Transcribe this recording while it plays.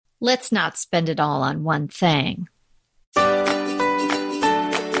let's not spend it all on one thing.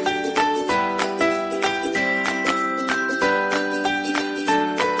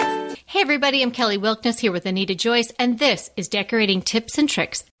 Hey everybody, I'm Kelly Wilkniss here with Anita Joyce, and this is Decorating Tips and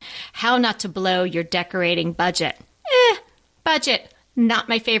Tricks. How not to blow your decorating budget. Budget, not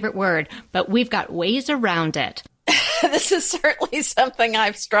my favorite word, but we've got ways around it. This is certainly something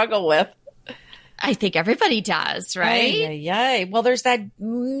I've struggled with. I think everybody does, right? Yay. Well, there's that,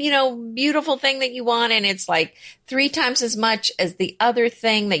 beautiful thing that you want, and it's like 3 times as much as the other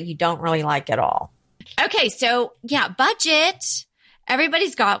thing that you don't really like at all. Okay, so yeah, budget.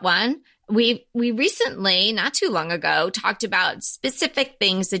 Everybody's got one. We recently, not too long ago, talked about specific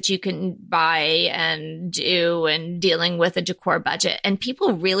things that you can buy and do and dealing with a decor budget. And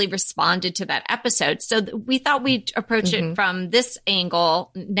people really responded to that episode. So we thought we'd approach it from this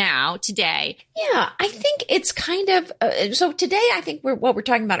angle now, today. Yeah, I think it's kind of, so today I think what we're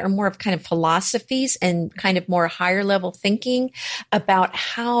talking about are more of kind of philosophies and kind of more higher level thinking about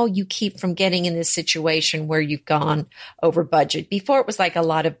how you keep from getting in this situation where you've gone over budget. Before it was like a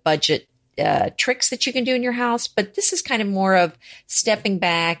lot of budget tricks that you can do in your house, but this is kind of more of stepping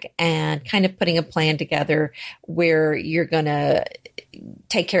back and kind of putting a plan together where you're going to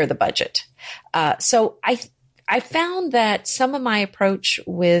take care of the budget. So I found that some of my approach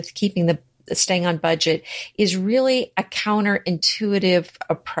with keeping staying on budget is really a counterintuitive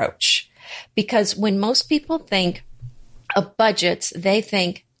approach, because when most people think of budgets, they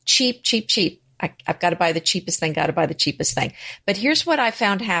think cheap, cheap, cheap. I've got to buy the cheapest thing, got to buy the cheapest thing. But here's what I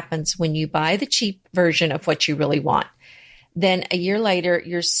found happens when you buy the cheap version of what you really want. Then a year later,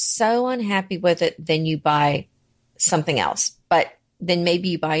 you're so unhappy with it, then you buy something else. But then maybe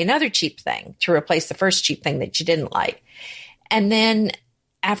you buy another cheap thing to replace the first cheap thing that you didn't like. And then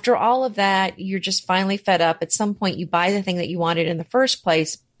after all of that, you're just finally fed up. At some point, you buy the thing that you wanted in the first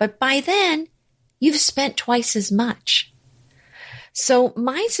place. But by then, you've spent twice as much. So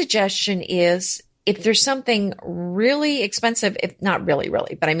my suggestion is, if there's something really expensive, if not really,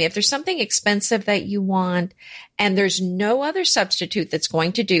 but I mean, if there's something expensive that you want and there's no other substitute that's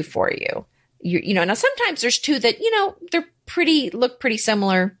going to do for you, now sometimes there's two that, they're look pretty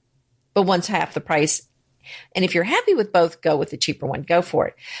similar, but one's half the price. And if you're happy with both, go with the cheaper one, go for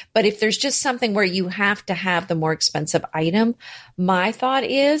it. But if there's just something where you have to have the more expensive item, my thought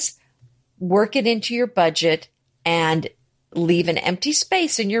is work it into your budget and leave an empty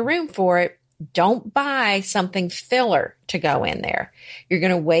space in your room for it. Don't buy something filler to go in there. You're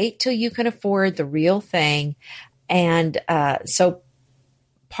going to wait till you can afford the real thing. And so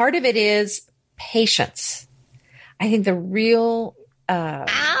part of it is patience. I think the real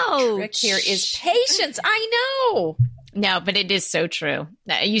trick here is patience. I know. No, but it is so true.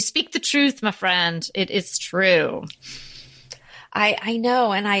 You speak the truth, my friend. It is true. I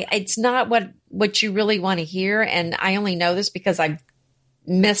know. And it's not what you really want to hear. And I only know this because I've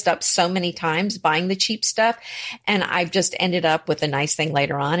messed up so many times buying the cheap stuff. And I've just ended up with a nice thing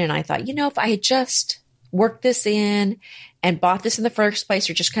later on. And I thought, if I had just worked this in and bought this in the first place,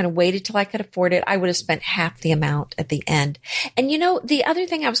 or just kind of waited till I could afford it, I would have spent half the amount at the end. And the other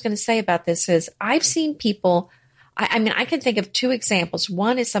thing I was going to say about this is I've seen people, I can think of 2 examples.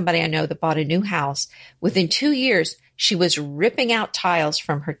 One is somebody I know that bought a new house. Within 2 years, she was ripping out tiles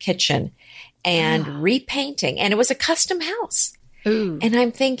from her kitchen and repainting, and it was a custom house. Ooh. And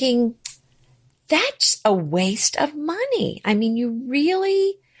I'm thinking, that's a waste of money. I mean, you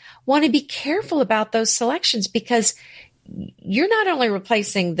really want to be careful about those selections, because you're not only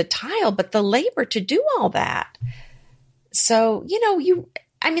replacing the tile, but the labor to do all that. So,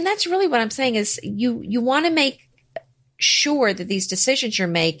 that's really what I'm saying is you want to make sure that these decisions you're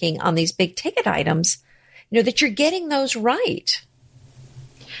making on these big ticket items, that you're getting those right.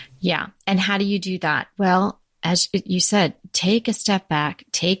 Yeah. And how do you do that? Well, as you said, take a step back,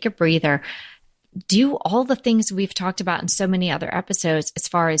 take a breather, do all the things we've talked about in so many other episodes as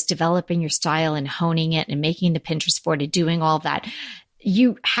far as developing your style and honing it and making the Pinterest board and doing all that.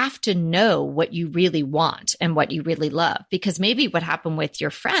 You have to know what you really want and what you really love, because maybe what happened with your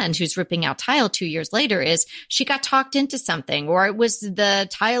friend who's ripping out tile 2 years later is she got talked into something, or it was the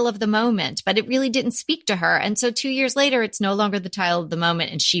tile of the moment, but it really didn't speak to her. And so 2 years later, it's no longer the tile of the moment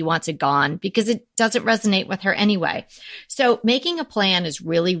and she wants it gone because it doesn't resonate with her anyway. So making a plan is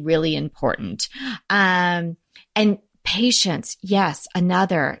really, really important. And Patience. Yes.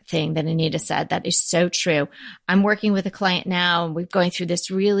 Another thing that Anita said that is so true. I'm working with a client now and we're going through this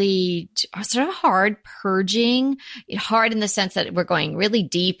really sort of hard purging, hard in the sense that we're going really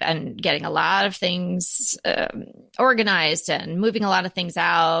deep and getting a lot of things organized and moving a lot of things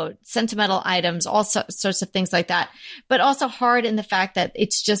out, sentimental items, all sorts of things like that, but also hard in the fact that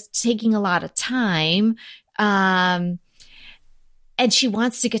it's just taking a lot of time. And she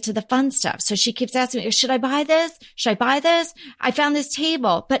wants to get to the fun stuff. So she keeps asking me, should I buy this? Should I buy this? I found this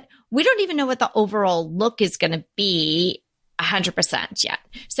table, but we don't even know what the overall look is going to be 100% yet.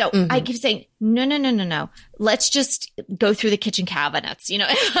 So I keep saying, no. Let's just go through the kitchen cabinets, today.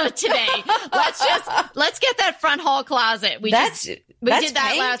 Let's get that front hall closet. We did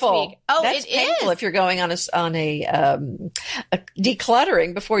that painful. last week. Oh, that's painful if you're going on a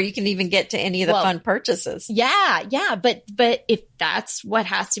decluttering before you can even get to any of the fun purchases. Yeah. But if that's what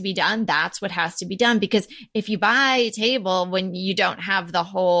has to be done, that's what has to be done. Because if you buy a table when you don't have the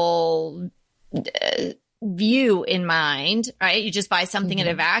whole view in mind, right? You just buy something in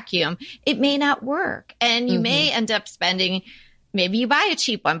a vacuum, it may not work. And you may end up spending, maybe you buy a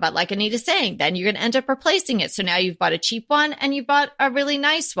cheap one, but like Anita's saying, then you're going to end up replacing it. So now you've bought a cheap one and you bought a really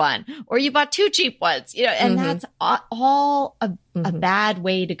nice one, or you bought two cheap ones, and that's all a bad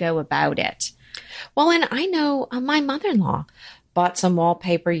way to go about it. Well, and I know my mother-in-law bought some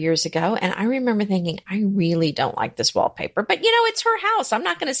wallpaper years ago. And I remember thinking, I really don't like this wallpaper, but it's her house. I'm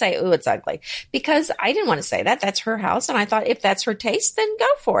not going to say, oh, it's ugly, because I didn't want to say that. That's her house. And I thought, if that's her taste, then go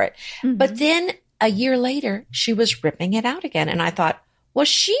for it. But then a year later, she was ripping it out again. And I thought, well,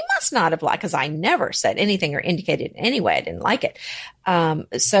 she must not have liked, because I never said anything or indicated in any way I didn't like it.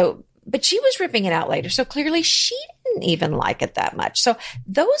 But she was ripping it out later. So clearly she didn't even like it that much. So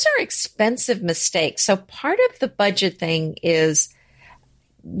those are expensive mistakes. So part of the budget thing is,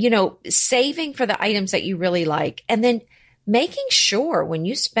 saving for the items that you really like, and then making sure when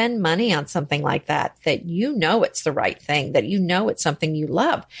you spend money on something like that, that it's the right thing, that it's something you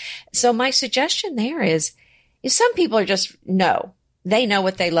love. So my suggestion there is some people are just, they know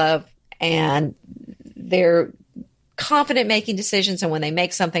what they love and they're confident making decisions. And when they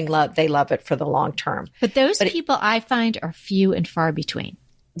make something they love it for the long term. But those people I find are few and far between.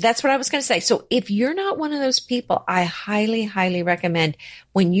 That's what I was going to say. So if you're not one of those people, I highly, highly recommend,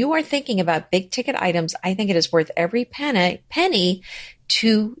 when you are thinking about big ticket items, I think it is worth every penny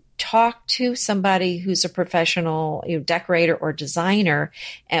to talk to somebody who's a professional decorator or designer,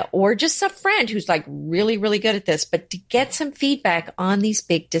 or just a friend who's like really, really good at this, but to get some feedback on these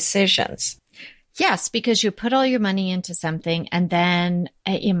big decisions. Yes, because you put all your money into something and then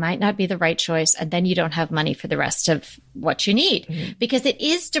it might not be the right choice. And then you don't have money for the rest of what you need, because it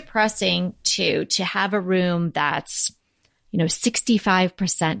is depressing to have a room that's,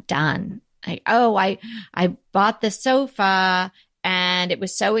 65% done. Like, oh, I bought the sofa and it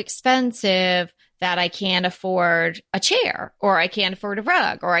was so expensive that I can't afford a chair, or I can't afford a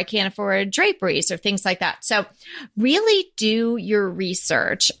rug, or I can't afford draperies or things like that. So really do your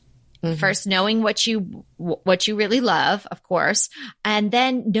research. First, knowing what you really love, of course, and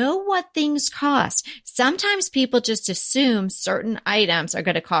then know what things cost. Sometimes people just assume certain items are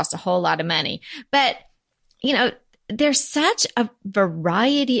going to cost a whole lot of money, but there's such a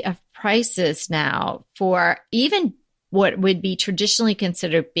variety of prices now for even what would be traditionally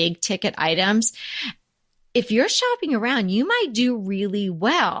considered big ticket items. If you're shopping around, you might do really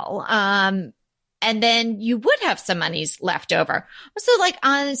well. And then you would have some monies left over. So like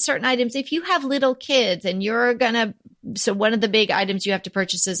on certain items, if you have little kids and so one of the big items you have to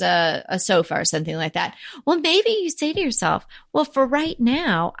purchase is a sofa or something like that. Well, maybe you say to yourself, well, for right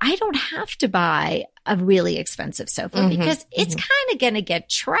now, I don't have to buy a really expensive sofa because it's kind of going to get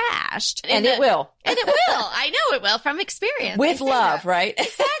trashed. And it will. And it will. I know it will from experience. With love, right?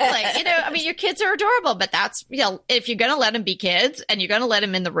 Exactly. Your kids are adorable, but that's, if you're going to let them be kids and you're going to let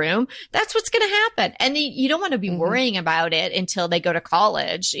them in the room, that's what's going to happen. And you don't want to be worrying about it until they go to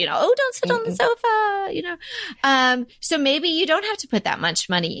college. Don't sit on the sofa, So maybe you don't have to put that much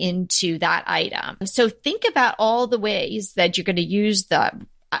money into that item. So think about all the ways that you're going to use the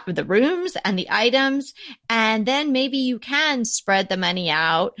rooms and the items, and then maybe you can spread the money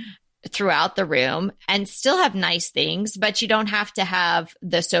out throughout the room and still have nice things, but you don't have to have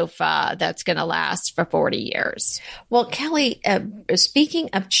the sofa that's going to last for 40 years. Well, Kelly, speaking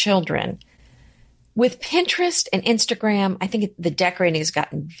of children, with Pinterest and Instagram, I think the decorating has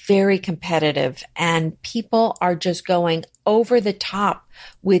gotten very competitive and people are just going over the top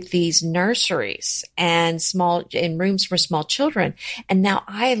with these nurseries and rooms for small children. And now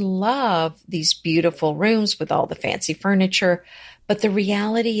I love these beautiful rooms with all the fancy furniture. But the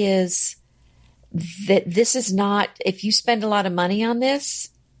reality is that this is not, if you spend a lot of money on this,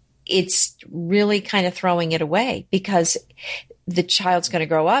 it's really kind of throwing it away, because the child's going to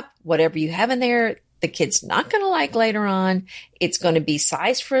grow up, whatever you have in there, the kid's not going to like later on. It's going to be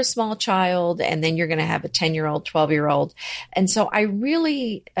sized for a small child, and then you're going to have a 10-year-old, 12-year-old. And so I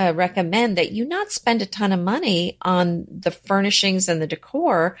really recommend that you not spend a ton of money on the furnishings and the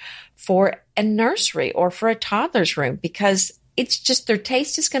decor for a nursery or for a toddler's room, because it's just their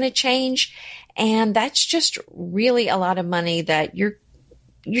taste is going to change. And that's just really a lot of money that you're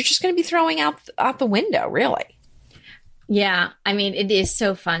just going to be throwing out the window, really. Yeah. I mean, it is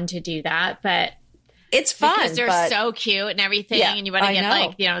so fun to do that, but it's fun because they're so cute and everything. Yeah, and you want to get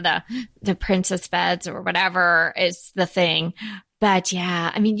like, the princess beds or whatever is the thing. But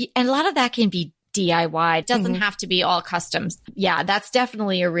yeah, I mean, and a lot of that can be DIY. It doesn't have to be all custom. Yeah, that's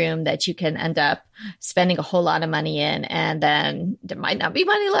definitely a room that you can end up spending a whole lot of money in, and then there might not be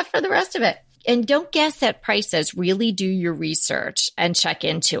money left for the rest of it. And don't guess at prices. Really do your research and check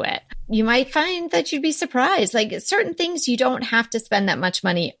into it. You might find that you'd be surprised. Like certain things you don't have to spend that much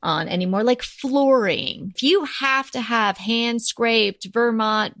money on anymore, like flooring. If you have to have hand scraped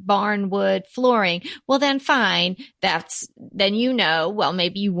Vermont barnwood flooring, well then fine. Then well,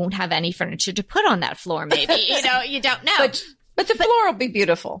 maybe you won't have any furniture to put on that floor. Maybe, you don't know. But the floor will be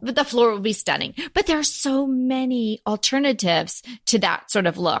beautiful. But the floor will be stunning. But there are so many alternatives to that sort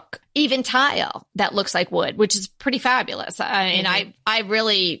of look. Even tile that looks like wood, which is pretty fabulous. I mean, I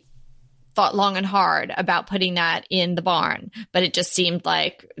really thought long and hard about putting that in the barn, but it just seemed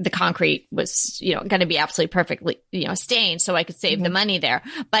like the concrete was, going to be absolutely perfectly, stained, so I could save the money there.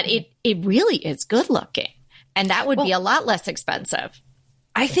 But it really is good looking, and that would be a lot less expensive.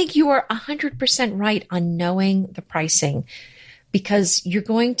 I think you are 100% right on knowing the pricing, because you're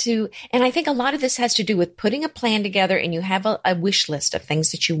going to, and I think a lot of this has to do with putting a plan together, and you have a wish list of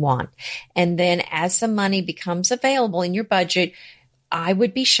things that you want. And then as the money becomes available in your budget, I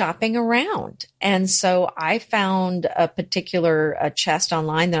would be shopping around. And so I found a particular chest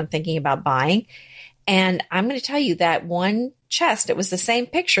online that I'm thinking about buying. And I'm going to tell you that one chest, it was the same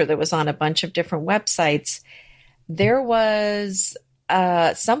picture that was on a bunch of different websites. There was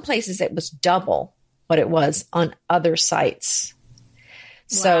some places it was double what it was on other sites.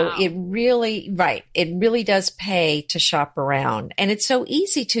 So it really does pay to shop around. And it's so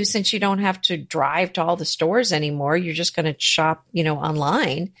easy to, since you don't have to drive to all the stores anymore. You're just going to shop,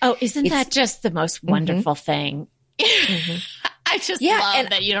 online. Oh, isn't that just the most wonderful thing? I just love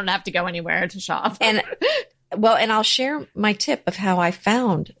that you don't have to go anywhere to shop. And I'll share my tip of how I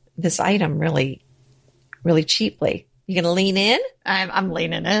found this item really, really cheaply. You going to lean in? I'm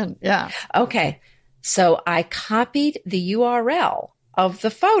leaning in. Yeah. Okay. So I copied the URL of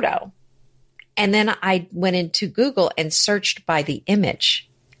the photo, and then I went into Google and searched by the image.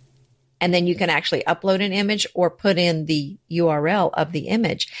 And then you can actually upload an image or put in the URL of the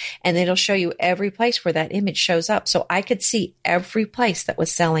image, and it'll show you every place where that image shows up. So I could see every place that was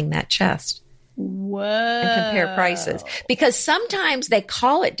selling that chest. Whoa. And compare prices, because sometimes they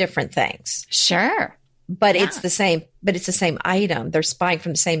call it different things. Sure. But it's the same item. They're buying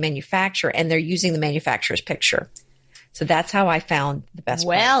from the same manufacturer, and they're using the manufacturer's picture. So that's how I found the best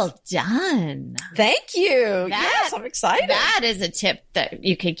Well price. Done. Thank you. Yes, I'm excited. That is a tip that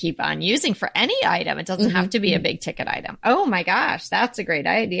you could keep on using for any item. It doesn't have to be a big ticket item. Oh my gosh, that's a great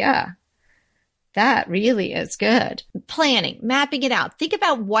idea. That really is good. Planning, mapping it out. Think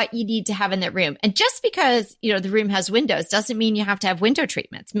about what you need to have in that room. And just because, the room has windows doesn't mean you have to have window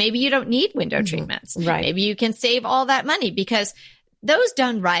treatments. Maybe you don't need window treatments. Right. Maybe you can save all that money, because those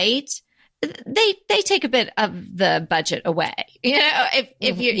done right, they take a bit of the budget away.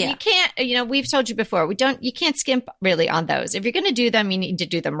 If you can't, we've told you before, you can't skimp really on those. If you're going to do them, you need to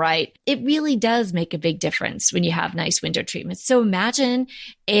do them right. It really does make a big difference when you have nice window treatments. So imagine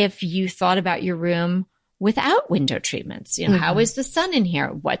if you thought about your room without window treatments. How is the sun in here?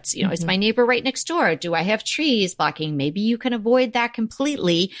 What's, is my neighbor right next door? Do I have trees blocking? Maybe you can avoid that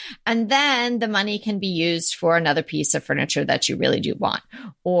completely. And then the money can be used for another piece of furniture that you really do want,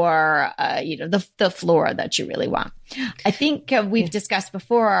 or, the floor that you really want. I think we've discussed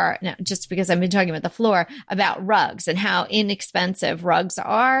before, just because I've been talking about the floor, about rugs and how inexpensive rugs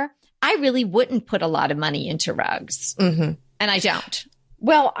are. I really wouldn't put a lot of money into rugs. And I don't.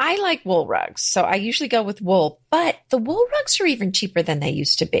 Well, I like wool rugs, so I usually go with wool, but the wool rugs are even cheaper than they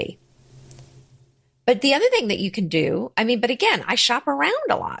used to be. But the other thing that you can do, but again, I shop around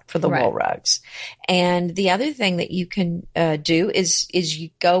a lot for the wool rugs. And the other thing that you can do is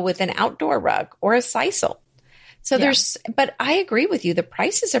you go with an outdoor rug or a sisal. So but I agree with you. The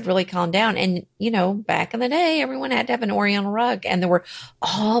prices have really calmed down. And, back in the day, everyone had to have an Oriental rug, and there were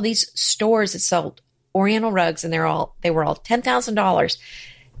all these stores that sold Oriental rugs, and they were all $10,000.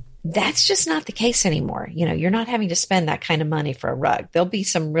 That's just not the case anymore. You're not having to spend that kind of money for a rug. There'll be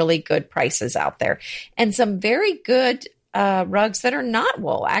some really good prices out there, and some very good rugs that are not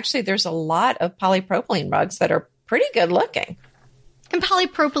wool. Actually, there's a lot of polypropylene rugs that are pretty good looking. And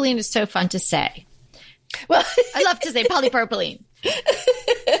polypropylene is so fun to say. Well, I love to say polypropylene.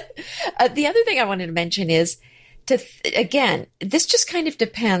 The other thing I wanted to mention is again, this just kind of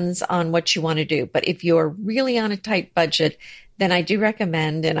depends on what you want to do. But if you're really on a tight budget, then I do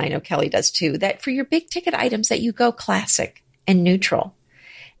recommend, and I know Kelly does too, that for your big ticket items that you go classic and neutral.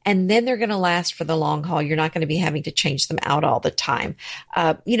 And then they're going to last for the long haul. You're not going to be having to change them out all the time.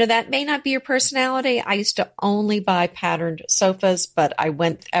 That may not be your personality. I used to only buy patterned sofas, but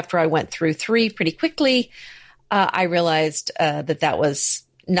after I went through 3 pretty quickly, I realized that was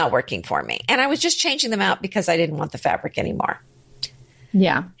not working for me. And I was just changing them out because I didn't want the fabric anymore.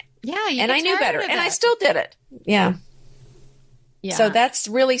 Yeah. Yeah. And I knew better. And I still did it. Yeah. Yeah. So that's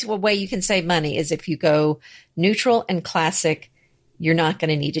really a way you can save money, is if you go neutral and classic, you're not going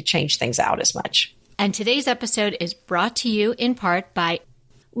to need to change things out as much. And today's episode is brought to you in part by,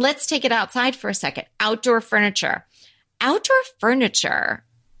 let's take it outside for a second, outdoor furniture. Outdoor furniture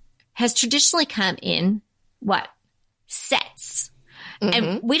has traditionally come in, sets. Mm-hmm.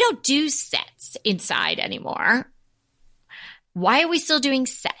 And we don't do sets inside anymore. Why are we still doing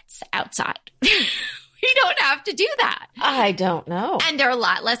sets outside? We don't have to do that. I don't know. And they're a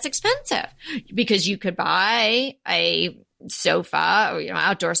lot less expensive because you could buy a sofa or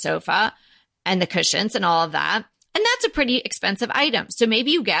outdoor sofa and the cushions and all of that. And that's a pretty expensive item. So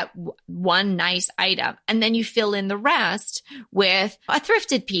maybe you get one nice item and then you fill in the rest with a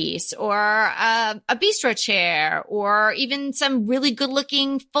thrifted piece or a bistro chair or even some really good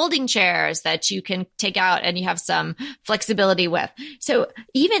looking folding chairs that you can take out and you have some flexibility with. So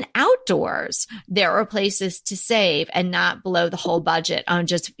even outdoors, there are places to save and not blow the whole budget on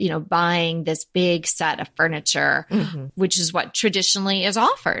just, buying this big set of furniture, mm-hmm. which is what traditionally is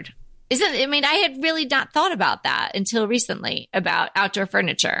offered. I had really not thought about that until recently about outdoor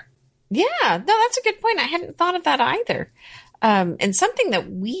furniture. Yeah, no, that's a good point. I hadn't thought of that either. And something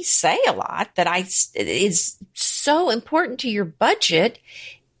that we say a lot that is so important to your budget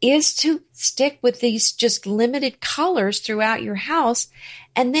is to stick with these just limited colors throughout your house.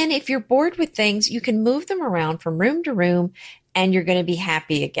 And then if you're bored with things, you can move them around from room to room and you're going to be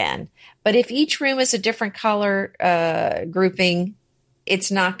happy again. But if each room is a different color grouping,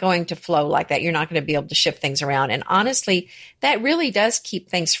 it's not going to flow like that. You're not going to be able to shift things around. And honestly, that really does keep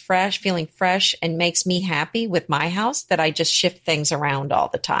things fresh, feeling fresh, and makes me happy with my house that I just shift things around all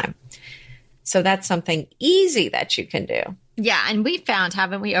the time. So that's something easy that you can do. Yeah. And we found,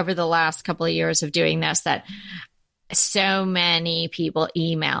 haven't we, over the last couple of years of doing this, that so many people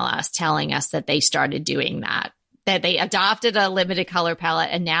email us telling us that they started doing that they adopted a limited color palette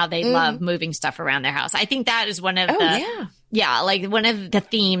and now they love moving stuff around their house. I think that is one of one of the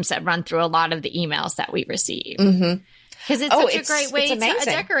themes that run through a lot of the emails that we receive. Because it's such a great way to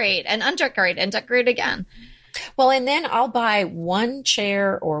decorate and undecorate and decorate again. Well, and then I'll buy one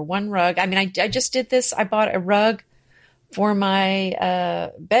chair or one rug. I just did this. I bought a rug for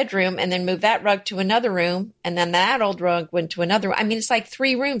my bedroom and then moved that rug to another room. And then that old rug went to another. It's like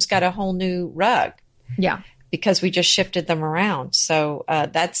 3 rooms got a whole new rug. Yeah. Because we just shifted them around. So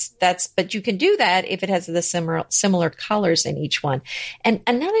but you can do that if it has the similar colors in each one. And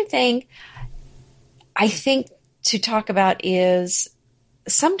another thing I think to talk about is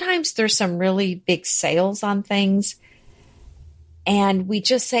sometimes there's some really big sales on things and we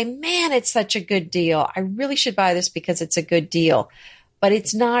just say, man, it's such a good deal. I really should buy this because it's a good deal. But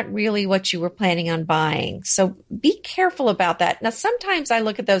it's not really what you were planning on buying. So be careful about that. Now, sometimes I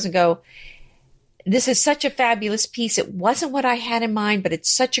look at those and go, this is such a fabulous piece. It wasn't what I had in mind, but it's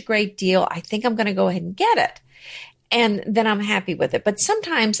such a great deal. I think I'm going to go ahead and get it. And then I'm happy with it. But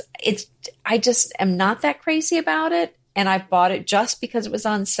sometimes I just am not that crazy about it. And I bought it just because it was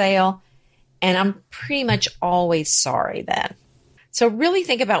on sale. And I'm pretty much always sorry then. So really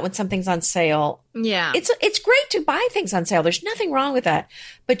think about when something's on sale. Yeah. It's great to buy things on sale. There's nothing wrong with that.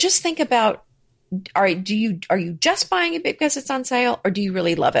 But just think about, are you just buying it because it's on sale or do you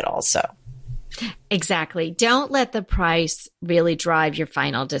really love it also? Exactly. Don't let the price really drive your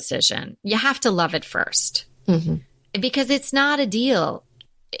final decision. You have to love it first because it's not a deal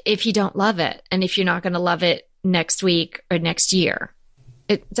if you don't love it and if you're not going to love it next week or next year.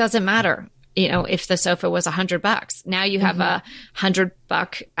 It doesn't matter. if the sofa was $100, now you have a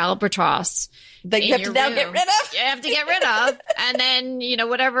 $100 albatross that you have to now get rid of. You have to get rid of. And then,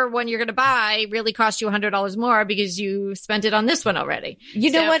 whatever one you're going to buy really costs you $100 more because you spent it on this one already.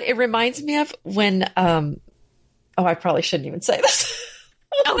 You know what it reminds me of? When, I probably shouldn't even say this.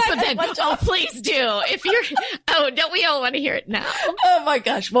 Please do. Don't we all want to hear it now? Oh my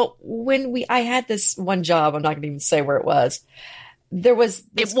gosh. Well, I had this one job, I'm not going to even say where it was. There was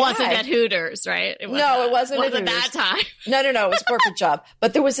this It wasn't guy. At Hooters, right? It wasn't at Hooters. That time. No. It was a corporate job.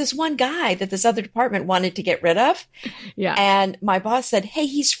 But there was this one guy that this other department wanted to get rid of. Yeah. And my boss said, hey,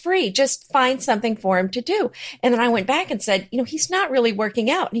 he's free. Just find something for him to do. And then I went back and said, he's not really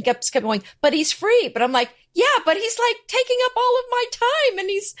working out. And he kept going, but he's free. But I'm like, yeah, but he's like taking up all of my time. And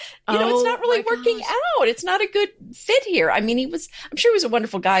he's, it's not really working out. It's not a good fit here. I mean, I'm sure he was a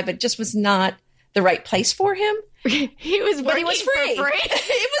wonderful guy, but just was not the right place for him. He was free. For free.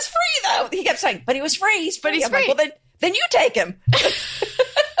 It was free though. He kept saying, but he was free. He's free. But he's free. Like, well, then you take him.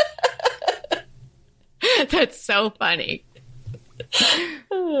 That's so funny.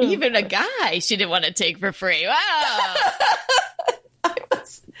 Even a guy she didn't want to take for free. Wow.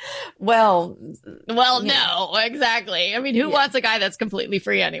 Well, no, exactly. I mean, who wants a guy that's completely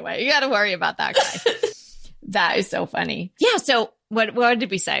free anyway? You got to worry about that guy. That is so funny. Yeah. So what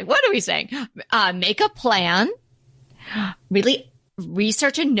did we say? What are we saying? Make a plan. Really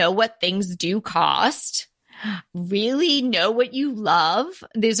research and know what things do cost. Really know what you love.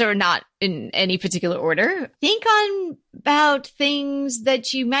 These are not in any particular order. Think about things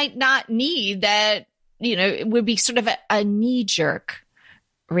that you might not need that, it would be sort of a knee-jerk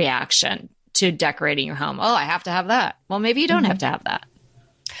reaction to decorating your home. Oh, I have to have that. Well, maybe you don't have to have that.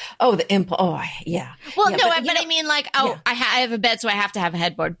 Oh, the impulse. Oh, yeah. Well, yeah, but I mean, like, I have a bed, so I have to have a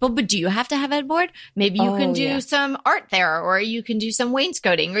headboard. But do you have to have a headboard? Maybe you can do some art there, or you can do some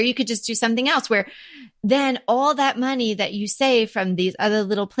wainscoting, or you could just do something else where then all that money that you save from these other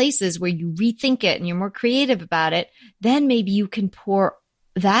little places where you rethink it and you're more creative about it, then maybe you can pour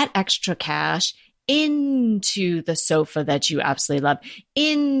that extra cash into the sofa that you absolutely love,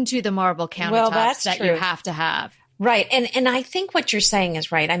 into the marble countertops that you have to have. Right. And I think what you're saying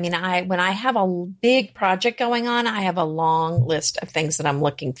is right. I mean, when I have a big project going on, I have a long list of things that I'm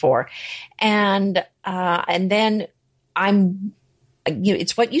looking for. And then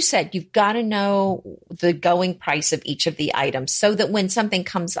it's what you said. You've got to know the going price of each of the items so that when something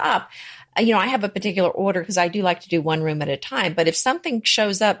comes up, I have a particular order because I do like to do one room at a time. But if something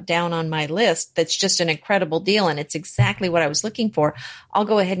shows up down on my list that's just an incredible deal and it's exactly what I was looking for, I'll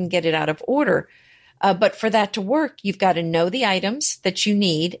go ahead and get it out of order. But for that to work, you've got to know the items that you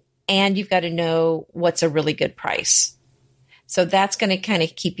need and you've got to know what's a really good price. So that's going to kind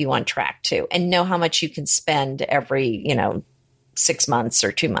of keep you on track too, and know how much you can spend every, 6 months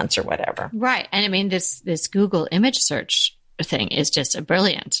or 2 months or whatever. Right. And I mean, this Google image search thing is just a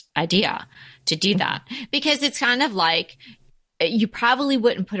brilliant idea to do that, because it's kind of like you probably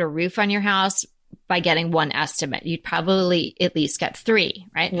wouldn't put a roof on your house by getting one estimate. You'd probably at least get 3,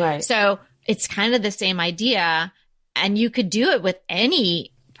 right? Right. So it's kind of the same idea, and you could do it with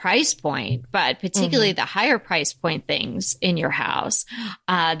any price point, but particularly the higher price point things in your house,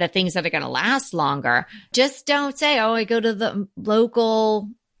 the things that are going to last longer. Just don't say, oh, I go to the local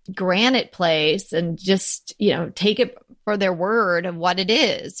granite place and just, take it for their word of what it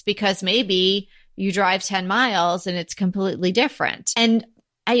is, because maybe you drive 10 miles and it's completely different. And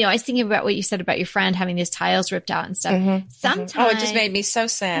I was thinking about what you said about your friend having these tiles ripped out and stuff. Sometimes, oh, it just made me so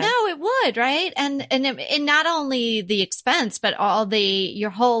sad. No, it would, right? And not only the expense, but your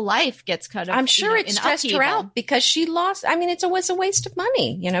whole life gets cut off. I'm sure it stressed her out because she lost. I mean, it was a waste of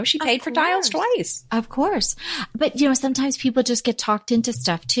money. She paid for tiles twice. Of course, but sometimes people just get talked into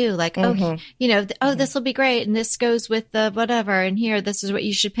stuff too. Like, this will be great, and this goes with the whatever, and here, this is what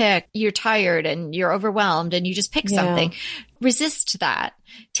you should pick. You're tired and you're overwhelmed, and you just pick something. Resist that.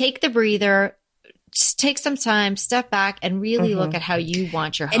 Take the breather, just take some time, step back, and really look at how you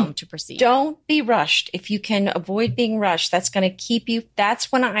want your home to proceed. Don't be rushed. If you can avoid being rushed, that's going to keep you.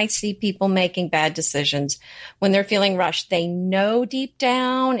 That's when I see people making bad decisions. When they're feeling rushed, they know deep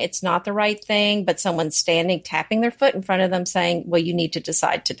down it's not the right thing, but someone's tapping their foot in front of them saying, well, you need to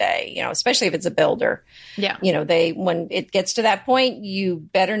decide today, especially if it's a builder. Yeah. When it gets to that point, you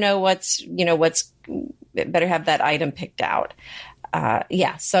better know better have that item picked out.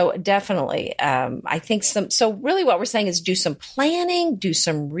 So definitely, I think so really what we're saying is do some planning, do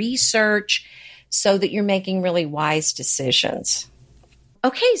some research so that you're making really wise decisions.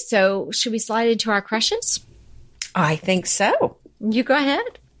 Okay. So should we slide into our questions? I think so. You go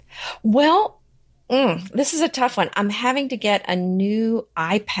ahead. Well, This is a tough one. I'm having to get a new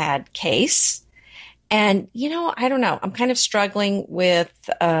iPad case. And, I don't know. I'm kind of struggling with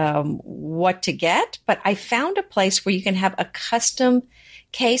what to get, but I found a place where you can have a custom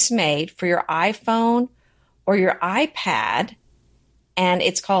case made for your iPhone or your iPad. And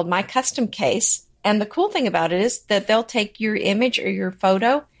it's called My Custom Case. And the cool thing about it is that they'll take your image or your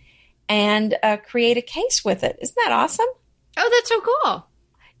photo and create a case with it. Isn't that awesome? Oh, that's so cool.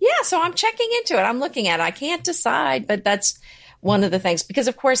 Yeah, so I'm checking into it. I'm looking at it. I can't decide, but that's one of the things. Because,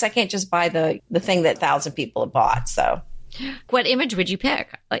 of course, I can't just buy the thing that 1,000 people have bought. So, what image would you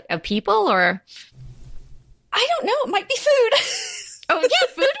pick? Like of people or? I don't know. It might be food. Oh, yeah,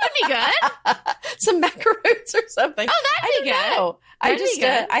 food would be good. Some macaroons or something. Oh, that'd be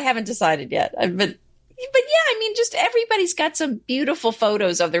good. I haven't decided yet. But yeah, just everybody's got some beautiful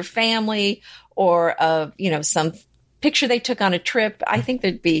photos of their family or of, some picture they took on a trip. I think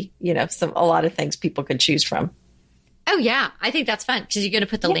there'd be, a lot of things people could choose from. Oh, yeah. I think that's fun because you're going to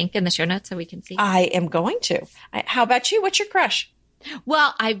put the link in the show notes so we can see. I am going to. How about you? What's your crush?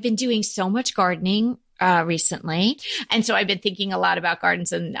 Well, I've been doing so much gardening recently. And so I've been thinking a lot about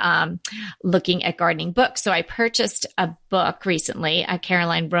gardens and looking at gardening books. So I purchased a book recently, a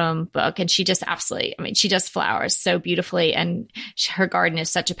Caroline Rome book, and she just she does flowers so beautifully. And her garden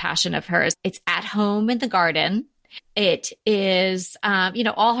is such a passion of hers. It's At Home in the Garden. It is,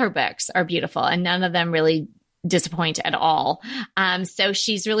 all her books are beautiful and none of them really disappoint at all. So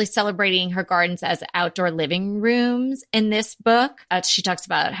she's really celebrating her gardens as outdoor living rooms in this book. She talks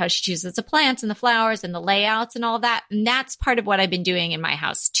about how she chooses the plants and the flowers and the layouts and all that. And that's part of what I've been doing in my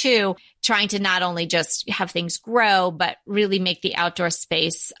house too, trying to not only just have things grow, but really make the outdoor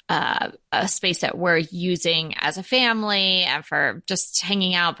space a space that we're using as a family and for just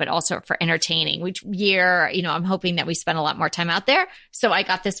hanging out, but also for entertaining. Which year, I'm hoping that we spend a lot more time out there. So I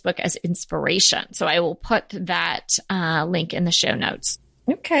got this book as inspiration. So I will put that link in the show notes.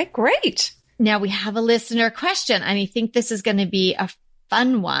 Okay, great. Now we have a listener question, and I think this is going to be a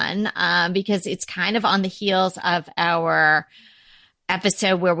fun one because it's kind of on the heels of our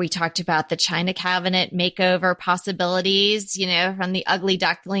episode where we talked about the china cabinet makeover possibilities, from the ugly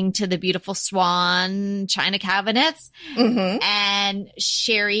duckling to the beautiful swan china cabinets. Mm-hmm. And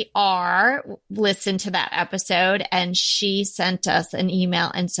Sherry R listened to that episode and she sent us an email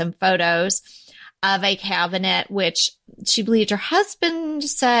and some photos of a cabinet, which she believed her husband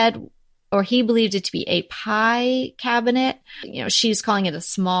said, or he believed it to be a pie cabinet. She's calling it a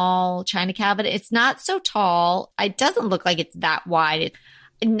small china cabinet. It's not so tall. It doesn't look like it's that wide.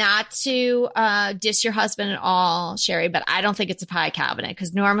 Not to diss your husband at all, Sherry, but I don't think it's a pie cabinet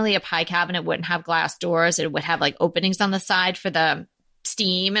because normally a pie cabinet wouldn't have glass doors. It would have like openings on the side for the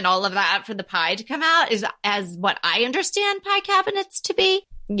steam and all of that for the pie to come out, is as what I understand pie cabinets to be.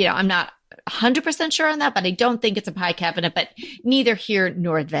 I'm not 100% sure on that, but I don't think it's a pie cabinet, but neither here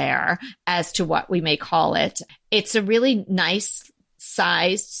nor there as to what we may call it. It's a really nice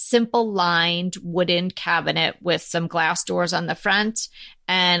sized, simple lined wooden cabinet with some glass doors on the front.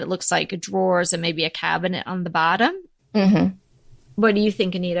 And it looks like drawers and maybe a cabinet on the bottom. Mm-hmm. What do you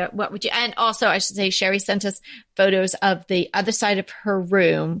think, Anita? What would you, and also I should say, Sherry sent us photos of the other side of her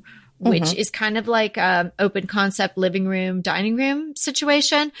room, which is kind of like open concept living room, dining room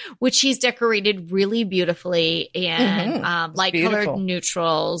situation, which she's decorated really beautifully and light colored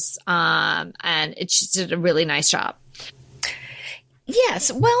neutrals. And she did a really nice job.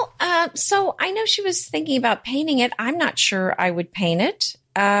 Yes. Well, so I know she was thinking about painting it. I'm not sure I would paint it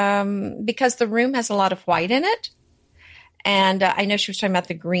because the room has a lot of white in it. And I know she was talking about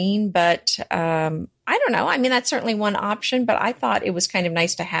the green, but I don't know. That's certainly one option, but I thought it was kind of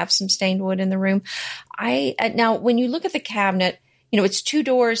nice to have some stained wood in the room. Now, when you look at the cabinet, it's 2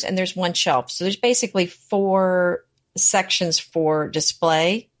 doors and there's 1 shelf. So there's basically 4 sections for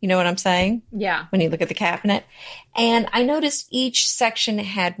display. You know what I'm saying? Yeah. When you look at the cabinet. And I noticed each section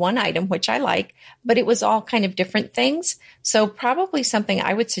had 1 item, which I like, but it was all kind of different things. So probably something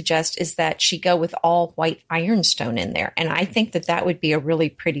I would suggest is that she go with all white ironstone in there. And I think that would be a really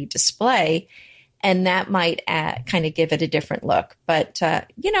pretty display. And that might kind of give it a different look. But, I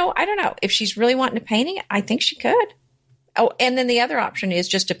don't know. If she's really wanting to paint it, I think she could. Oh, and then the other option is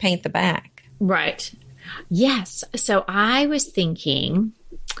just to paint the back. Right. Yes. So I was thinking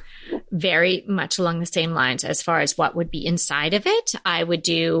very much along the same lines as far as what would be inside of it. I would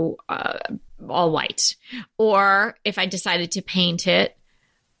do all white. Or if I decided to paint it,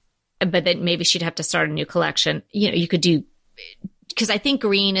 but then maybe she'd have to start a new collection. You could do, because I think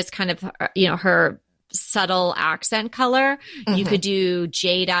green is kind of, her subtle accent color. You could do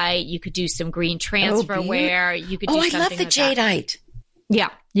jadeite. You could do some green transfer wear. You could do something I love the jadeite. Yeah,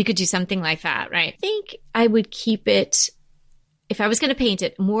 you could do something like that, right? I think I would keep it, if I was going to paint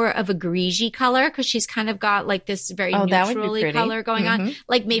it, more of a greasy color, because she's kind of got like this very neutrally color going on.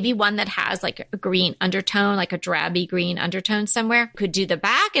 Like maybe one that has like a green undertone, like a drabby green undertone somewhere. Could do the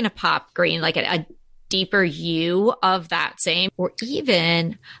back in a pop green, like a deeper hue of that same, or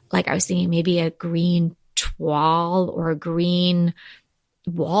even like I was thinking maybe a green toile or a green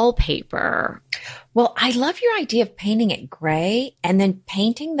wallpaper. Well, I love your idea of painting it gray and then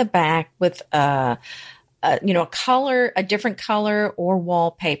painting the back with a color, a different color or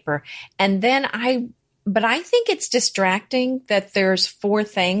wallpaper. And then but I think it's distracting that there's 4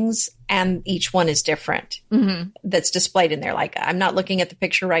 things and each one is different that's displayed in there. Like I'm not looking at the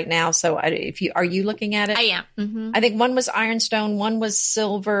picture right now. So are you looking at it? I am. Mm-hmm. I think one was ironstone, one was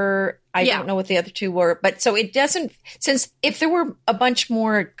silver. I don't know what the other 2 were, but so it doesn't, since if there were a bunch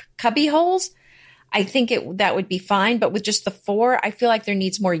more cubby holes, I think that would be fine. But with just the 4, I feel like there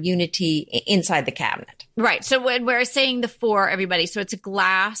needs more unity inside the cabinet. Right. So when we're saying the 4, everybody, so it's a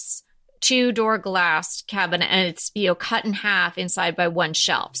glass, 2-door glass cabinet, and it's, cut in half inside by 1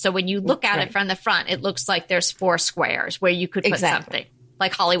 shelf. So when you look at it from the front, it looks like there's 4 squares where you could put something.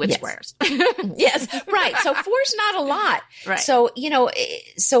 Like Hollywood squares. Yes, right. So 4's not a lot. Right. So,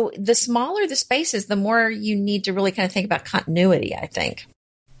 so the smaller the spaces, the more you need to really kind of think about continuity, I think.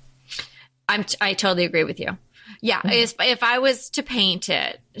 I totally agree with you. Yeah. If I was to paint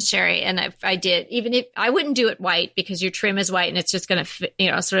it, Sherry, and if I did, even if I wouldn't do it white because your trim is white and it's just going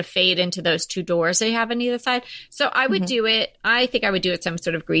to, sort of fade into those 2 doors they have on either side. So I would do it. I think I would do it some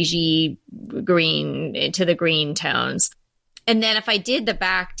sort of greasy green into the green tones. And then if I did the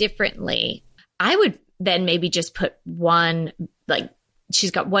back differently, I would then maybe just put one, like she's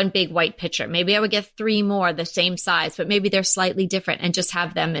got 1 big white picture. Maybe I would get 3 more the same size, but maybe they're slightly different and just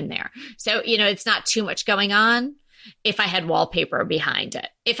have them in there. So, it's not too much going on if I had wallpaper behind it.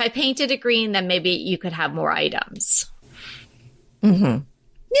 If I painted it green, then maybe you could have more items. Mm-hmm.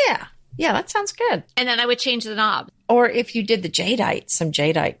 Yeah. Yeah, that sounds good. And then I would change the knob. Or if you did the jadeite, some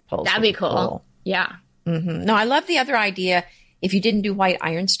jadeite pulls. That'd be cool. Yeah. Mm-hmm. No, I love the other idea. If you didn't do white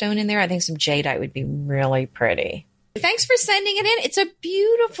ironstone in there, I think some jadeite would be really pretty. Thanks for sending it in. It's a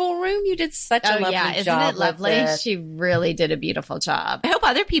beautiful room. You did such a lovely job. Isn't it lovely? She really did a beautiful job. I hope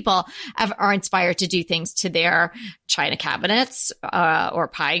other people are inspired to do things to their china cabinets or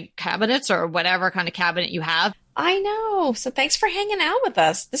pie cabinets or whatever kind of cabinet you have. I know. So thanks for hanging out with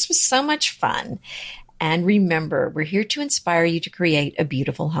us. This was so much fun. And remember, we're here to inspire you to create a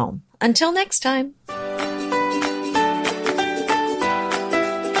beautiful home. Until next time.